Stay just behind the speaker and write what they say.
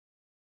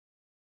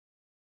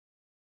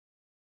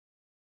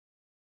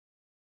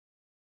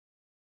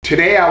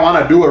Today I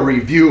want to do a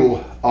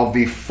review of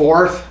the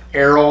Fourth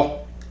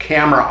Arrow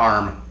camera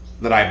arm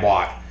that I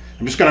bought.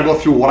 I'm just going to go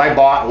through what I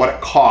bought, what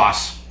it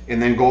costs, and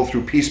then go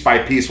through piece by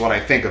piece what I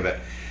think of it.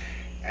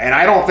 And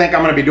I don't think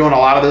I'm going to be doing a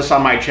lot of this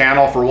on my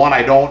channel. For one,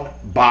 I don't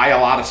buy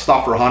a lot of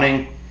stuff for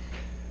hunting.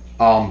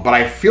 But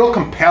I feel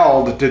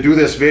compelled to do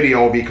this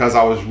video because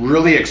I was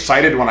really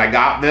excited when I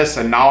got this,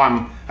 and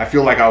now I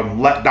feel like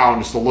I'm let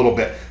down just a little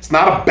bit. It's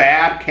not a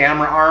bad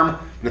camera arm,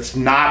 but it's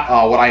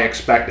not what I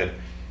expected.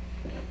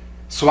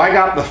 So I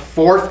got the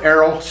Fourth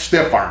Arrow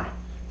stiff arm.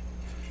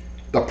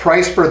 The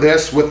price for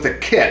this with the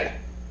kit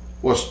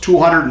was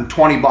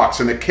 220 bucks,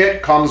 and the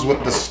kit comes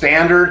with the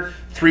standard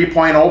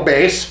 3.0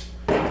 base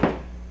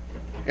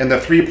and the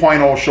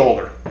 3.0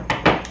 shoulder.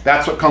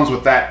 That's what comes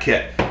with that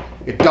kit.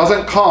 It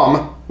doesn't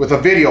come with a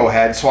video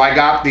head, so I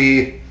got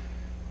the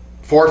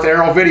Fourth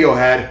Arrow video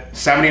head,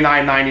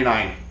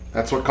 $79.99.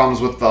 That's what comes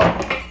with the,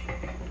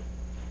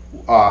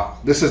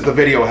 this is the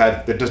video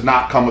head that does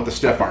not come with the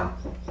stiff arm.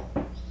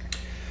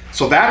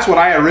 So that's what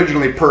I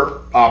originally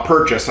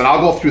purchased, and I'll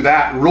go through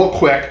that real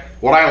quick,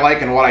 what I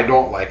like and what I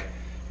don't like.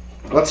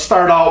 Let's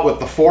start out with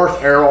the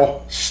Fourth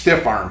Arrow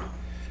stiff arm.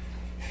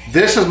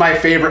 This is my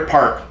favorite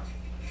part.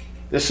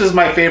 This is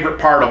my favorite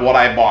part of what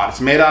I bought. It's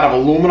made out of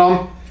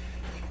aluminum.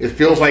 It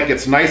feels like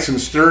it's nice and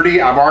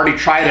sturdy. I've already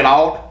tried it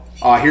out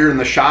here in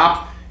the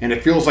shop, and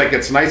it feels like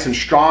it's nice and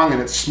strong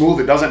and it's smooth.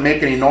 It doesn't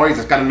make any noise.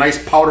 It's got a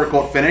nice powder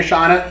coat finish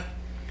on it.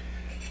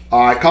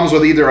 It comes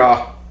with either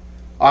a,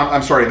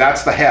 I'm sorry,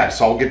 that's the head,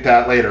 so I'll get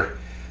that later.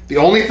 The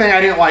only thing I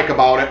didn't like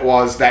about it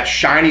was that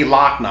shiny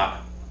lock nut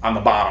on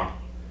the bottom.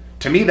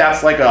 To me,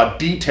 that's like a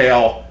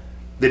detail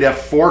that if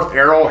Fourth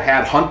Arrow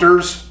had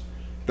hunters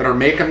that are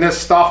making this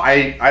stuff,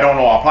 I don't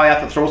know. I'll probably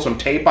have to throw some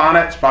tape on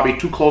it. It's probably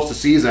too close to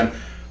season.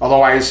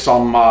 Otherwise,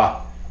 some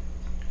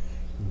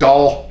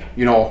dull,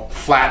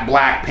 flat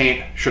black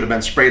paint should have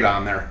been sprayed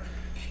on there.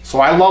 So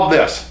I love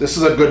this. This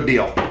is a good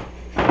deal.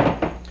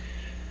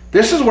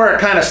 This is where it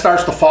kind of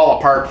starts to fall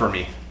apart for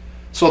me.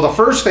 So the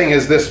first thing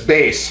is this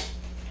base,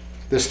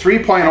 this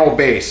 3.0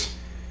 base.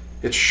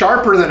 It's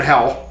sharper than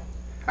hell.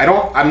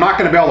 I'm not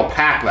going to be able to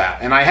pack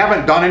that, and I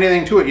haven't done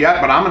anything to it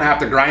yet, but I'm going to have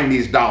to grind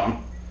these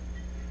down.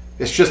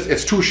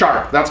 It's too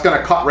sharp. That's going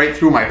to cut right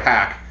through my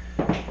pack.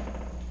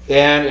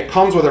 And it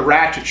comes with a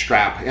ratchet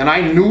strap, and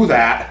I knew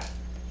that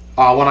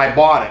when I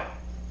bought it.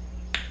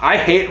 I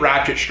hate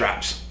ratchet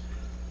straps.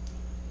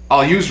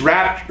 I'll use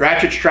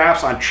ratchet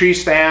straps on tree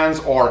stands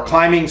or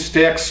climbing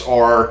sticks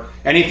or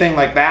anything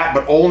like that,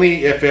 but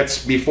only if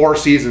it's before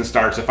season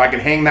starts. If I can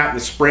hang that in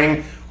the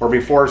spring or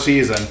before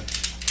season.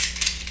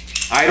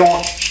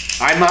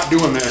 I'm not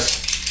doing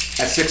this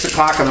at 6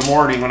 o'clock in the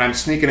morning when I'm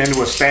sneaking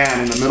into a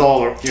stand in the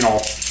middle of,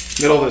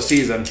 middle of the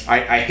season.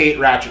 I hate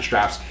ratchet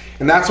straps,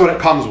 and that's what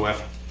it comes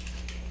with.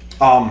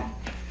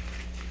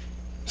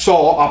 So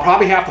I'll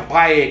probably have to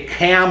buy a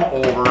cam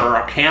over or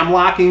a cam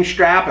locking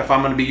strap if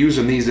I'm going to be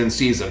using these in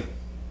season.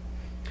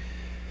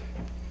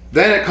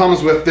 Then it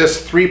comes with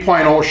this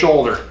 3.0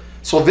 shoulder.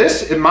 So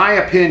this, in my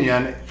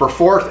opinion, for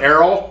Fourth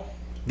Arrow,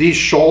 these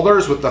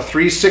shoulders with the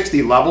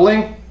 360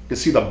 leveling, you can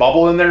see the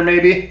bubble in there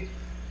maybe.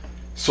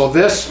 So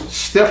this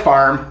stiff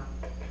arm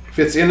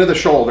fits into the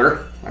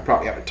shoulder. I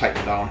probably have it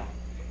tightened down.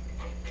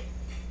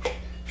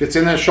 Fits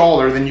in the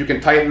shoulder, then you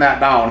can tighten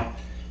that down.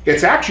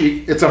 It's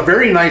a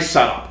very nice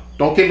setup.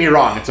 Don't get me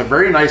wrong, it's a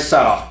very nice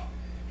setup.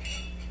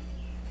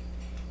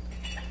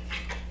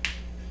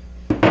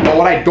 But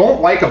what I don't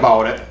like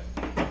about it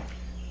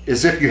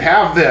is if you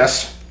have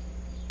this,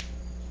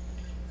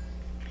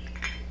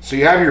 so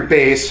you have your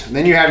base, and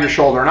then you have your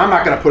shoulder, and I'm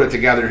not going to put it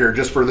together here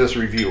just for this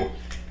review.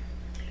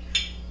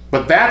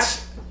 But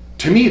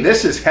to me,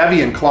 this is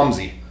heavy and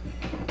clumsy.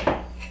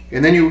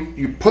 And then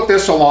you put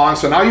this along,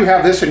 so now you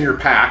have this in your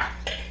pack.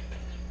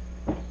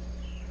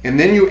 And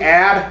then you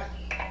add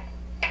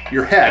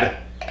your head.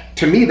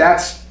 To me,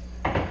 that's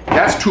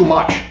too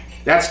much.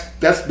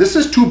 This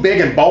is too big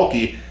and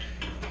bulky,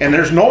 and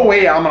there's no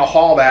way I'm going to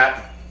haul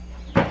that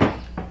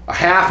a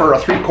half or a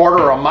 3/4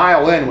 or a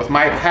mile in with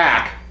my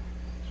pack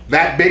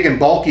that big and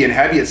bulky and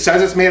heavy. It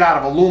says it's made out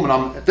of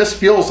aluminum. This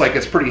feels like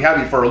it's pretty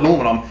heavy for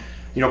aluminum.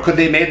 Could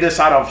they made this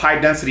out of high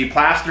density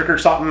plastic or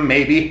something?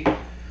 Maybe.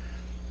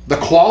 The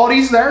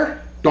quality's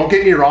there. Don't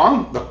get me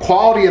wrong. The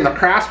quality and the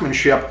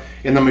craftsmanship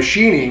and the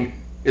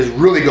machining is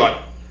really good,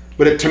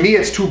 but to me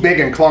it's too big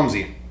and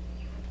clumsy.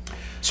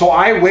 So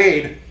I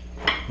weighed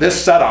this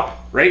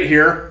setup right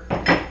here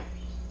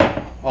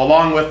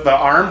along with the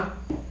arm,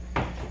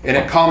 and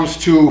it comes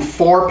to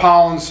 4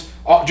 pounds,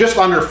 just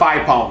under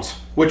 5 pounds,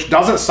 which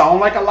doesn't sound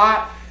like a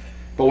lot,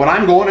 but when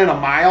I'm going in a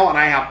mile and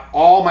I have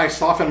all my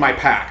stuff in my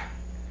pack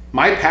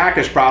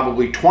is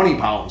probably 20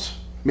 pounds,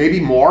 maybe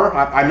more.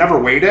 I've never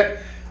weighed it.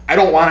 I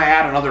don't want to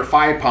add another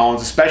 5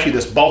 pounds, especially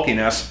this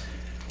bulkiness.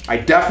 I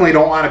definitely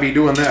don't want to be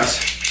doing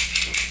this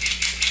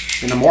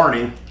in the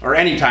morning or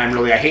anytime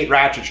really. I hate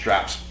ratchet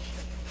straps.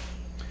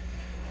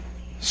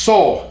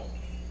 So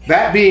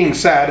that being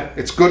said,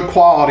 it's good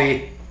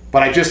quality,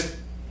 but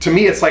to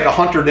me it's like a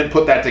hunter didn't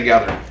put that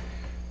together.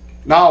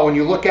 Now when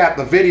you look at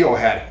the video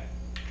head,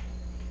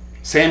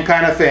 same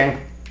kind of thing.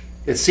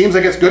 It seems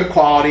like it's good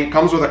quality. It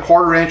comes with a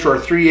 1/4 inch or a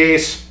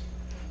 3/8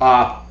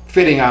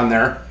 fitting on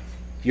there.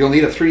 You'll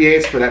need a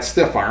 3/8 for that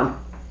stiff arm.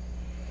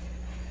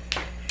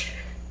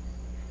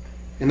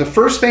 And the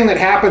first thing that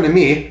happened to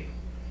me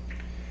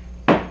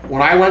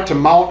when I went to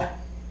mount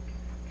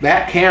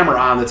that camera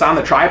on that's on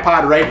the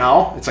tripod right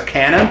now, it's a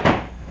Canon,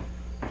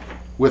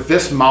 with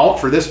this mount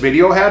for this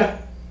video head,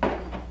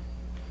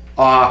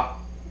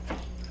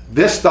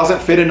 this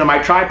doesn't fit into my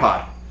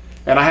tripod.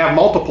 And I have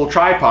multiple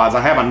tripods.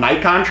 I have a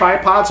Nikon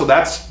tripod, so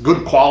that's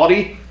good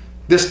quality.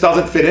 This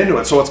doesn't fit into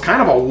it, so it's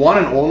kind of a one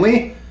and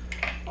only.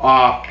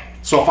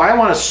 So if I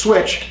want to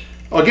switch,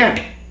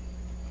 again,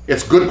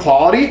 it's good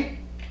quality.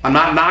 I'm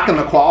not knocking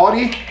the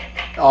quality.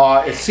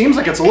 It seems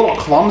like it's a little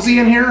clumsy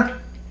in here.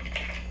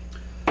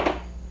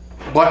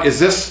 But is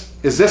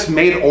this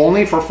made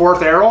only for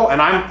 4th Aero?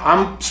 And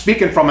I'm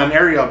speaking from an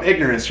area of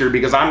ignorance here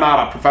because I'm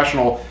not a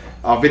professional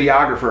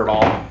videographer at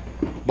all.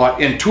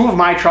 But in 2 of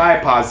my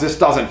tripods, this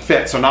doesn't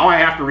fit. So now I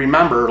have to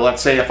remember,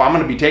 let's say if I'm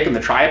going to be taking the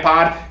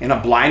tripod in a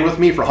blind with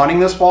me for hunting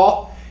this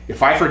fall,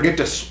 if I forget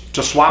to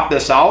swap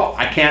this out,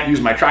 I can't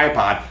use my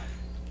tripod.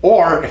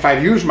 Or if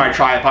I've used my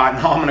tripod,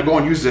 now I'm going to go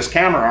and use this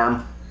camera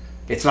arm,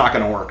 it's not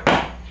going to work.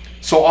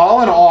 So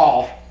all in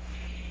all,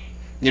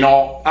 you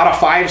know, out of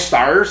 5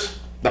 stars,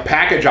 the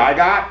package I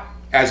got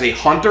as a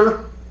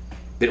hunter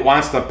that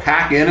wants to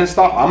pack in and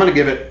stuff, I'm going to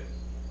give it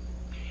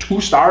 2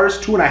 stars,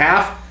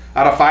 2.5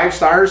 out of 5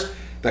 stars.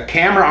 The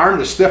camera arm,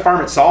 the stiff arm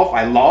itself,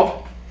 I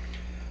love.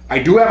 I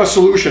do have a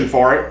solution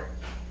for it.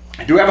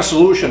 I do have a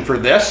solution for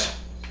this.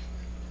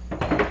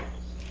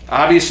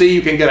 Obviously,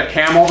 you can get a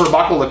cam over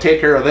buckle to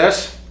take care of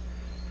this.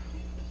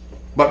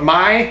 But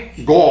my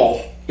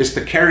goal is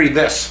to carry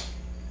this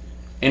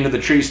into the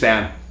tree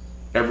stand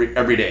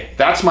every day.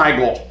 That's my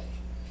goal,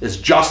 is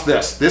just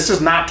this. This is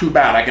not too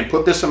bad. I can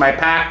put this in my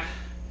pack,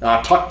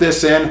 tuck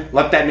this in,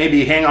 let that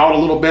maybe hang out a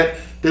little bit.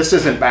 This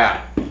isn't bad.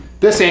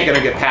 This ain't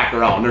gonna get packed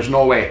around, there's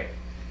no way.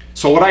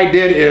 So what I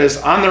did is,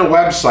 on their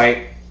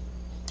website,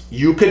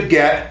 you could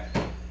get,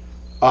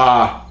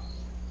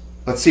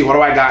 let's see, what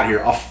do I got here?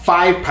 A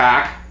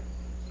 5-pack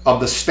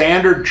of the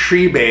standard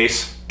Tree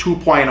Base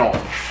 2.0.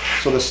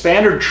 So the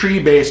standard Tree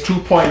Base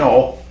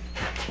 2.0,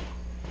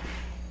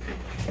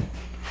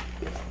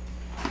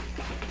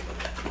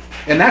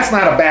 and that's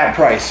not a bad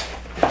price.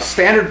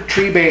 Standard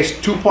Tree Base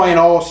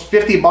 2.0 is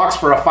 50 bucks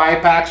for a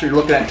 5-pack, so you're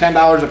looking at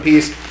 $10 a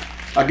piece.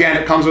 Again,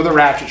 it comes with a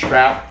ratchet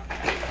strap.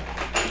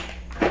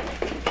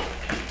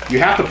 You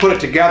have to put it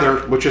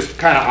together, which is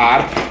kind of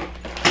odd.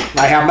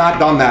 I have not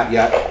done that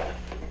yet.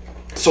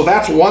 So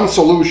that's one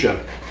solution,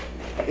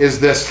 is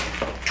this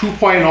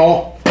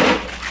 2.0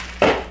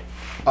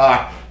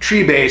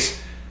 Tree Base.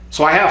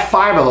 So I have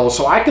 5 of those,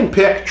 so I can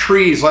pick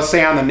trees, let's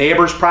say on the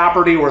neighbor's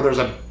property where there's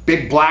a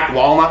big black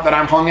walnut that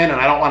I'm hung in and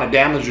I don't want to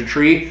damage the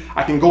tree.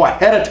 I can go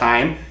ahead of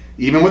time,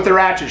 even with the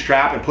ratchet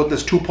strap, and put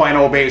this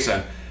 2.0 base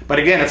in. But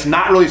again, it's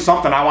not really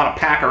something I want to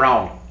pack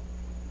around.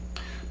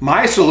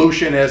 My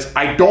solution is,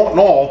 I don't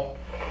know,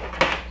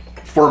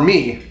 for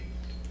me,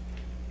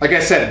 like I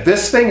said,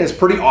 this thing is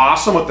pretty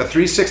awesome with the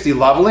 360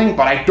 leveling,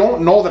 but I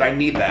don't know that I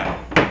need that.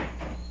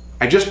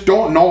 I just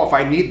don't know if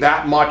I need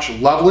that much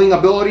leveling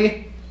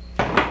ability.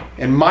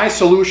 And my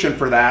solution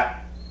for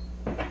that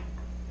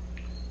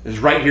is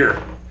right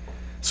here.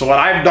 So what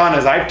I've done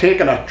is I've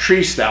taken a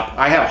tree step.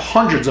 I have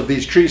hundreds of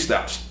these tree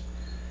steps.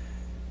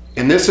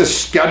 And this is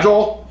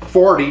Schedule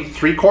 40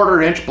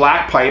 3/4 inch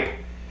black pipe.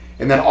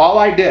 And then all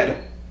I did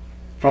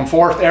from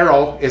 4th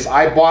Aero is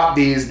I bought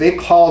these, they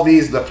call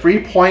these the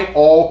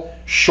 3.0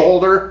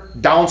 shoulder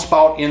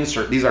downspout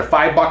insert. These are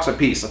 $5 a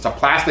piece. It's a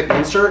plastic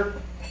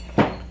insert.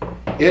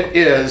 It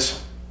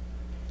is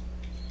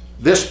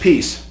this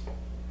piece.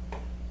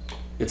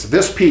 It's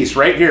this piece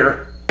right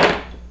here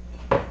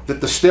that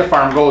the stiff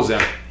arm goes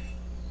in.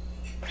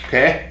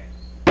 Okay?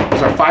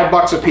 These are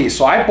 $5 a piece.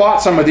 So I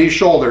bought some of these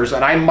shoulders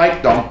and I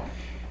mic'd them.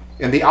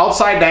 And the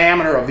outside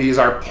diameter of these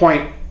are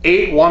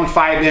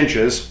 0.815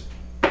 inches.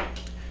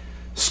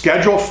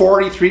 Schedule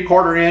 40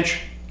 3/4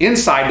 inch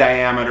inside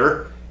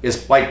diameter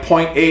is like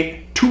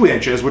 0.82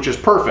 inches, which is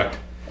perfect.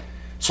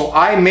 So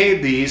I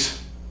made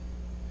these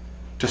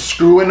to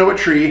screw into a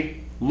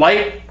tree.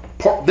 Light,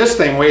 this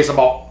thing weighs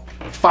about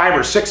 5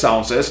 or 6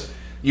 ounces.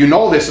 You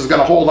know this is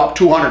going to hold up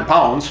 200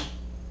 pounds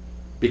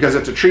because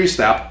it's a tree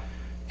step.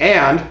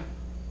 And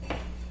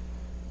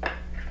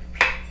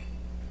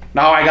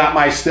now I got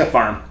my stiff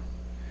arm.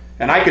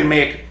 And I can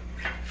make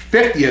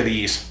 50 of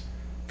these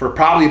for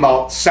probably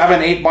about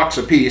 $7, $8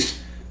 a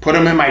piece, put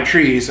them in my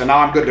trees, and now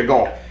I'm good to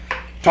go.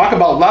 Talk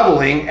about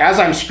leveling, as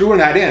I'm screwing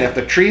that in, if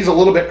the tree's a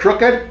little bit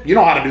crooked, you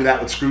know how to do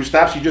that with screw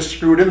steps, you just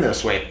screw it in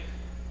this way.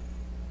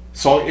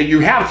 So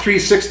you have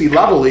 360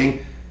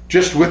 leveling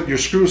just with your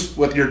screws,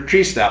 with your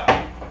tree step.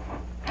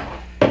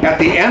 At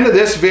the end of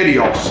this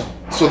video,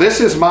 so this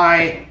is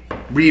my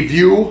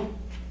review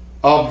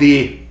of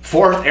the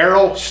 4th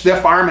Aero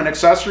stiff arm and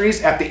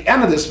accessories. At the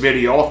end of this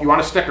video, if you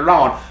want to stick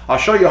around, I'll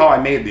show you how I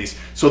made these.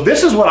 So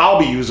this is what I'll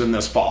be using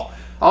this fall.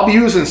 I'll be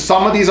using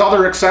some of these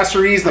other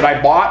accessories that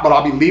I bought, but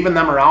I'll be leaving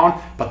them around.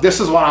 But this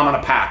is what I'm going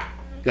to pack.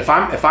 If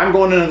I'm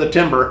going into the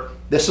timber,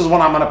 this is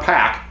what I'm going to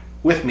pack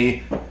with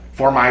me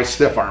for my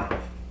stiff arm.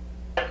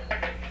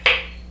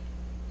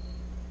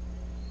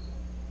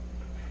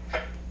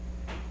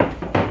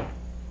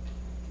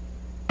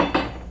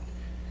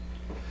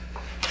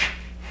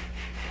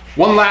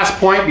 One last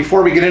point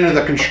before we get into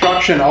the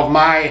construction of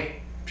my,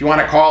 if you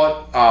want to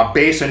call it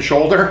base and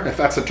shoulder, if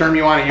that's the term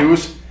you want to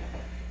use.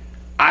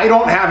 I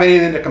don't have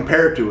anything to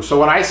compare it to. So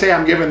when I say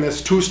I'm giving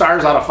this 2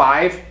 stars out of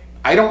 5,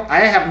 I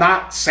have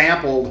not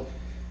sampled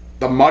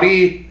the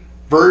muddy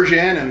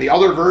version and the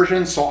other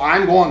versions, so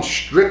I'm going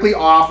strictly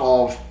off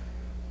of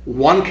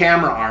one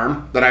camera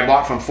arm that I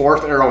bought from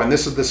 4th Aero, and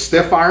this is the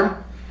stiff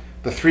arm,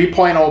 the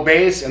 3.0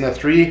 base, and the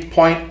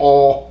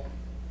 3.0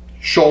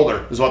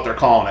 shoulder is what they're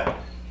calling it.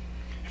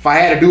 If I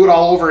had to do it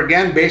all over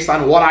again based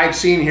on what I've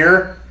seen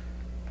here,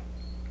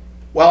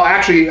 well,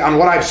 actually, on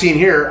what I've seen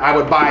here, I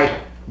would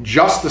buy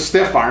just the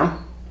stiff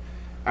arm.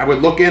 I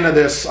would look into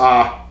this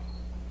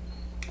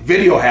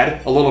video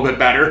head a little bit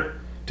better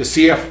to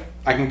see if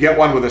I can get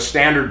one with a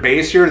standard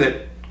base here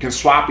that can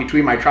swap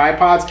between my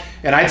tripods,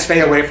 and I'd stay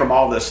away from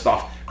all this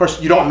stuff. Of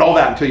course, you don't know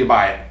that until you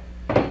buy it.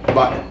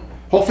 But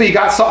hopefully you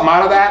got something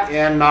out of that,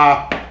 and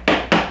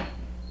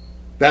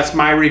that's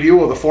my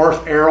review of the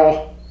 4th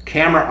Aero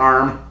camera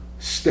arm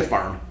stiff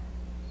arm.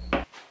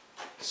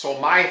 So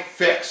my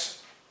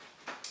fix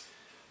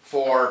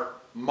for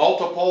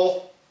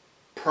multiple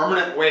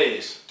permanent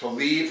ways to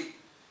leave,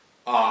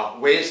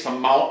 ways to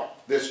mount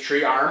this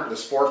tree arm,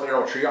 this 4th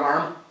Aero tree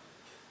arm,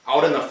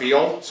 out in the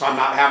field, so I'm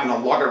not having to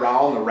lug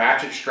around the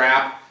ratchet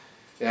strap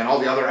and all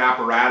the other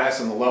apparatus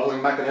and the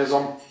leveling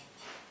mechanism.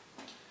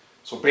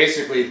 So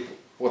basically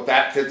what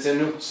that fits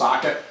into,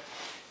 socket.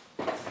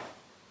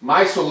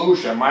 My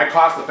solution, my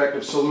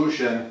cost-effective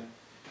solution,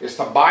 is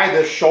to buy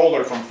this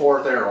shoulder from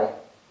 4th Aero,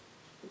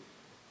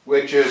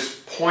 which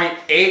is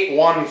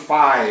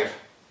 0.815.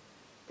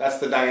 That's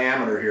the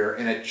diameter here,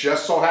 and it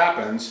just so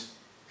happens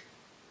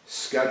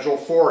Schedule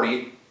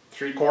 40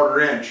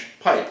 3/4 inch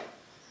pipe.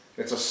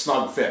 It's a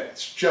snug fit.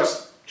 It's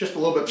just a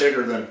little bit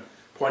bigger than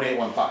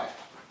 0.815.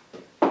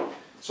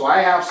 So I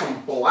have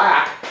some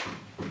black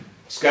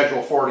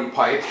Schedule 40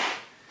 pipe,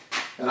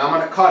 and I'm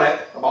going to cut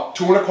it about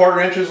 2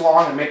 1/4 inches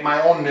long and make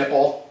my own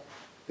nipple.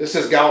 This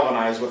is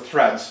galvanized with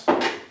threads.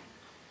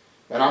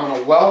 And I'm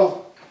going to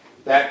weld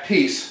that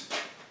piece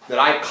that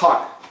I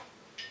cut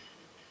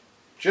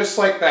just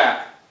like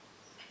that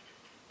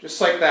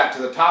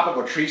to the top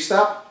of a tree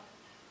step.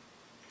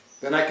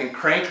 Then I can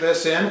crank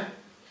this in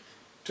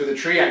to the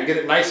tree. I can get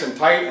it nice and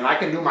tight, and I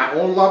can do my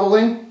own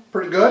leveling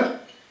pretty good,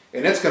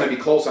 and it's going to be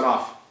close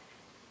enough.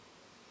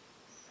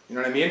 You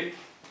know what I mean?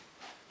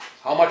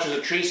 How much is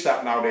a tree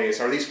step nowadays?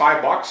 Are these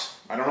 $5?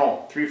 I don't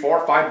know. 3,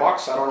 4,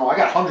 $5? I don't know. I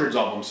got hundreds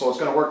of them, so it's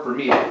going to work for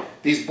me.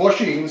 These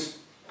bushings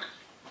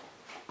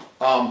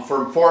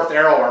from 4th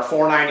Aero are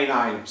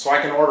 $4.99, so I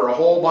can order a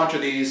whole bunch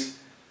of these.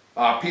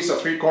 A piece of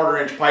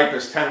 3/4 inch pipe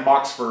is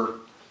 $10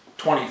 for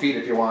 20 feet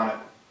if you want it.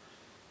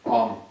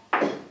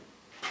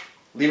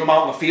 Leave them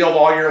out in the field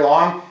all year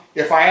long.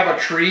 If I have a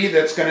tree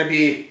that's going to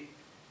be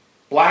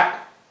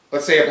black,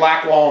 let's say a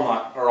black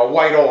walnut or a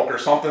white oak or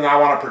something I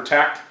want to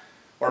protect,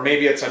 or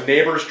maybe it's a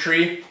neighbor's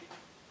tree,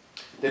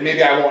 then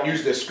maybe I won't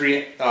use this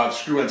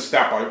screw and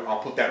step. I'll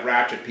put that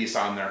ratchet piece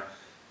on there.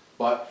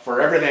 But for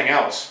everything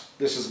else,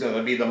 this is going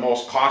to be the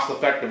most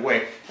cost-effective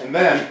way. And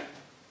then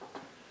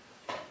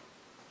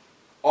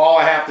all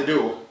I have to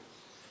do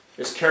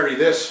is carry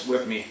this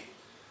with me.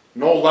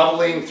 No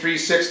leveling,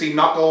 360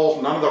 knuckle,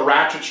 none of the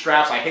ratchet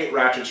straps. I hate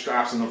ratchet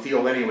straps in the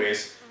field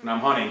anyways when I'm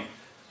hunting.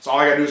 So all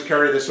I gotta do is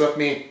carry this with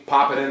me,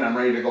 pop it in, I'm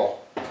ready to go.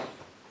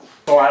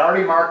 So I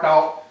already marked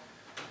out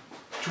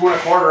 2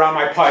 1/4 on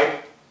my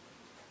pipe,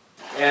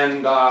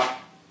 and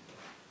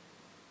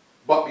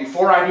but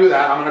before I do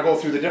that, I'm gonna go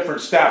through the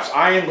different steps.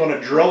 I am gonna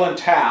drill and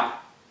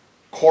tap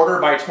 1/4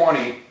 by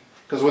 20,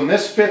 because when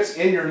this fits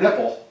in your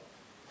nipple,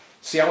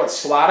 see how it's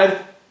slotted?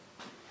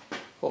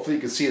 Hopefully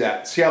you can see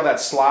that. See how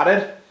that's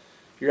slotted?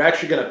 You're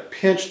actually going to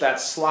pinch that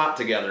slot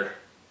together.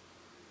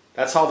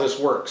 That's how this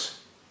works.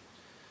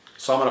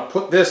 So I'm going to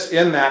put this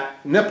in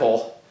that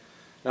nipple,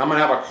 and I'm going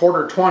to have a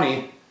 1/4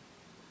 20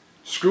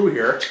 screw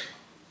here.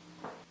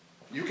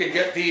 You can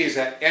get these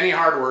at any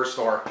hardware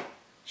store.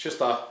 It's just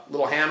a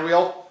little hand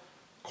wheel,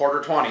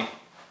 1/4 20.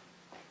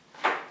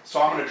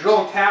 So I'm going to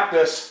drill and tap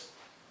this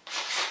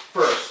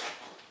first.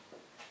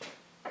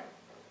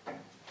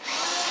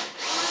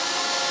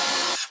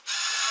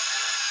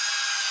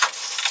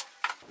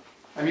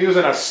 I'm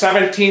using a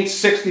 17th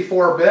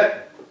 64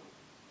 bit,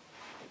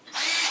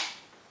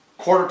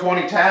 1/4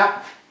 20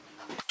 tap.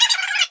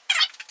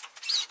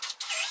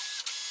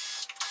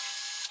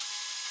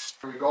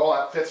 There we go,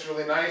 that fits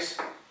really nice.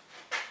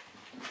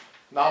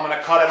 Now I'm going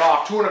to cut it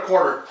off, 2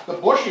 1/4. The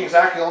bushing is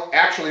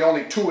actually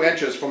only 2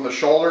 inches from the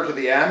shoulder to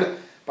the end,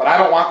 but I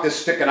don't want this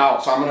sticking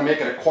out, so I'm going to make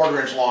it a 1/4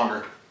 inch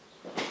longer.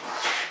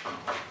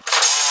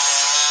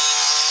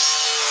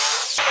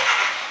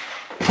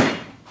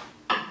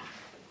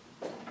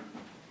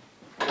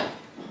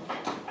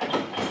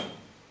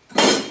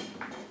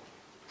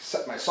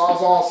 Set my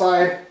Sawzall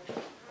aside.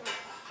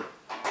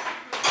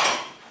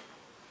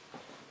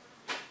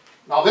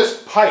 Now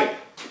this pipe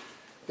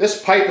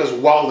is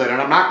welded,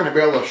 and I'm not going to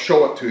be able to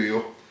show it to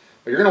you.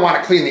 But you're going to want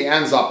to clean the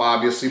ends up,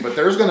 obviously, but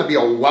there's going to be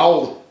a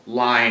weld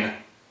line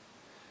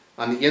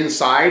on the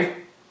inside.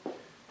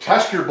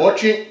 Test your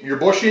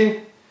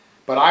bushing,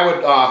 but I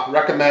would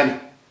recommend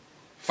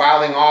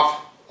filing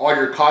off all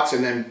your cuts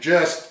and then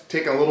just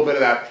take a little bit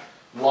of that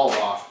weld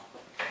off.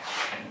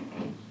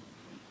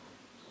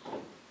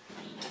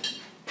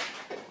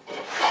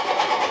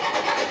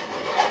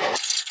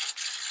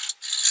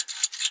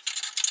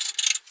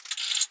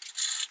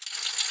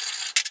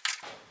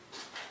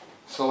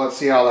 So let's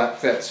see how that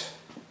fits.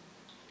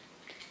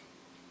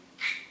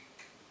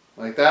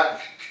 Like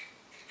that.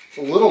 It's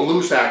a little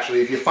loose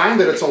actually. If you find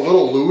that it's a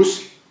little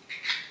loose,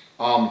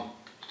 I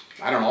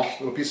don't know, a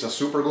little piece of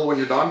super glue when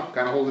you're done,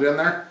 kind of hold it in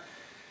there.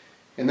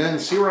 And then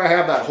see where I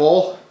have that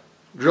hole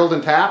drilled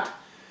and tapped?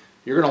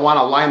 You're going to want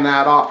to line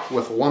that up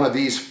with one of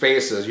these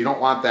faces. You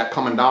don't want that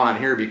coming down on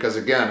here because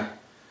again,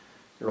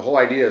 your whole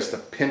idea is to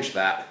pinch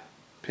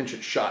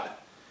it shut.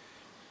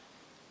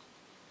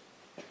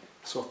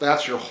 So if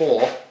that's your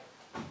hole,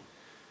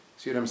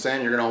 see what I'm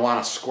saying? You're going to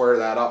want to square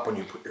that up when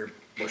you put your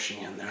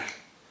bushing in there.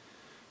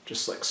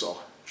 Just like so.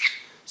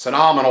 So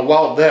now I'm going to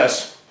weld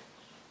this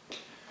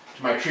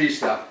to my tree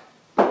step.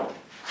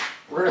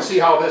 We're going to see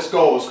how this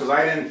goes because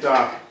I didn't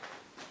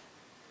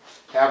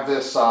have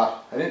this,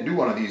 I didn't do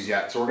one of these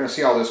yet. So we're going to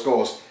see how this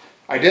goes.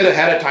 I did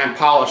ahead of time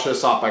polish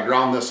this up. I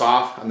ground this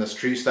off on this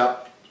tree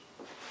step.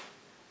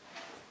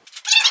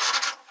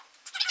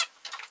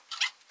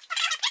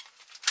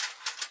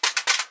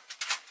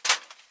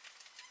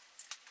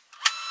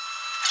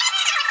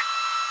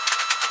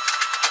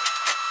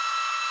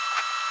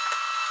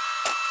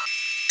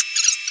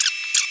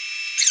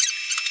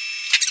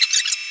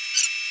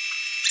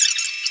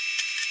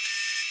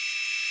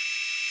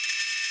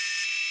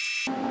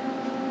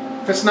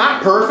 If it's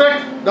not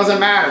perfect, doesn't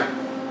matter.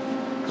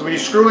 Because when you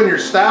screw in your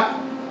step,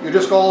 you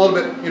just go a little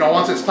bit, you know,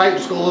 once it's tight,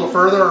 just go a little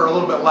further or a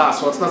little bit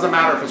less. So it doesn't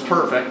matter if it's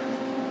perfect.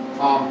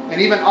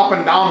 And even up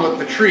and down with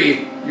the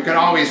tree, you can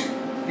always,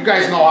 you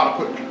guys know how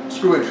to put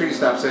screw in tree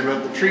steps in. But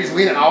if the tree's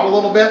leaning out a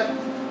little bit,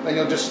 then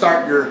you'll just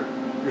start your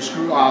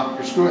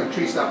screw in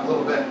tree step a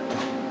little bit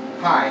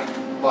high.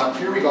 But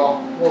here we go.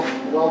 We'll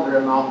weld her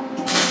in now.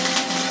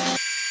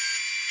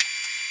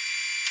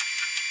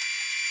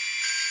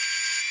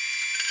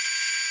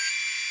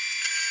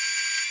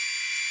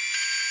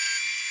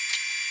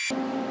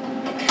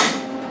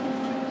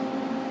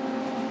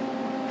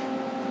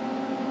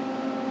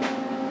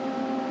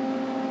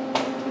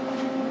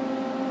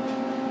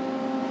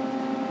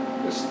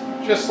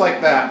 Just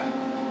like that.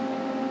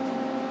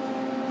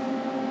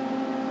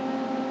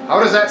 How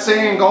does that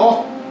saying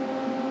go?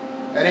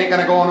 It ain't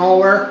gonna go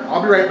nowhere.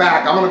 I'll be right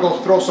back. I'm gonna go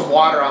throw some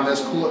water on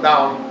this, cool it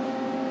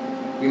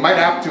down. We might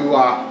have to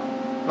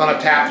run a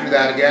tap through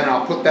that again.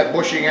 I'll put that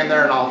bushing in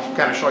there and I'll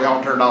kind of show you how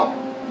it turned out.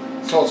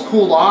 So it's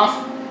cooled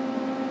off.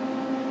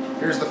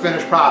 Here's the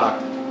finished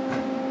product.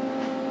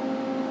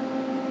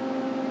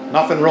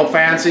 Nothing real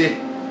fancy.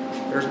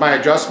 There's my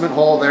adjustment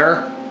hole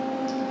there.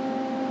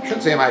 I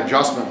shouldn't say my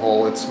adjustment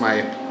hole, it's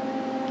my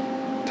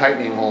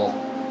tightening hole.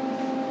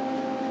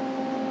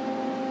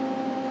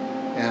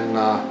 And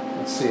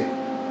let's see.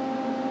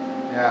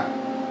 Yeah.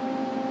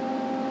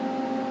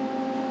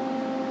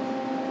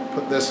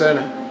 Put this in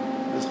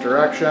this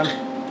direction.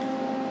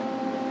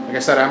 Like I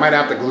said, I might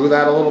have to glue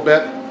that a little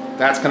bit.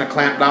 That's going to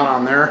clamp down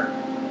on there.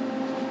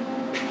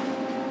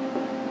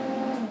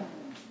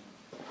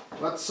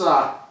 Let's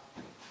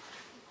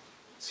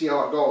see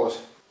how it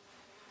goes.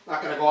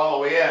 Not going to go all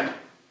the way in.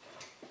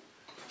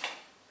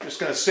 I'm just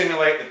going to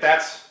simulate that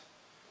that's,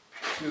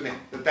 excuse me,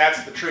 that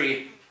that's the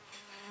tree.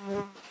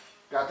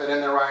 Got that in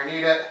there where I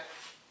need it.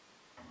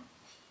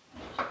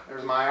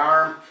 There's my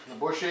arm, the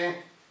bushing.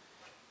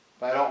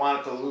 If I don't want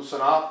it to loosen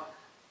up,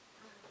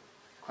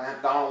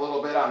 clamp down a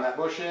little bit on that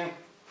bushing.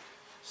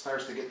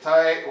 Starts to get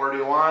tight. Where do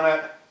you want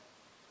it?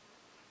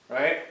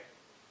 Right?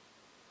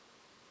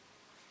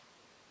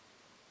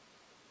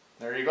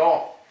 There you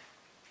go.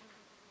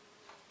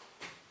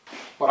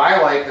 But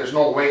I like, there's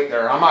no weight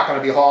there. I'm not going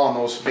to be hauling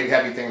those big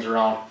heavy things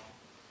around.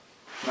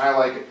 And I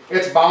like it.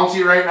 It's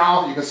bouncy right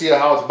now. You can see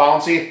how it's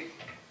bouncy.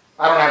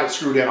 I don't have it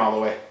screwed in all the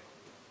way.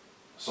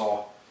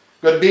 So,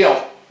 good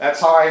deal.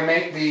 That's how I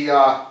make the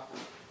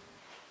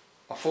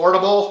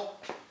affordable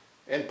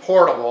and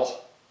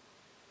portable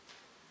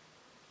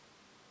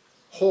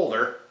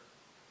holder,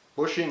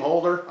 bushing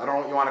holder, I don't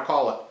know what you want to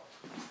call it,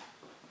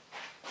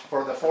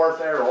 for the 4th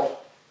arrow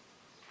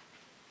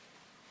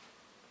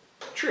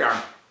tree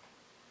arm.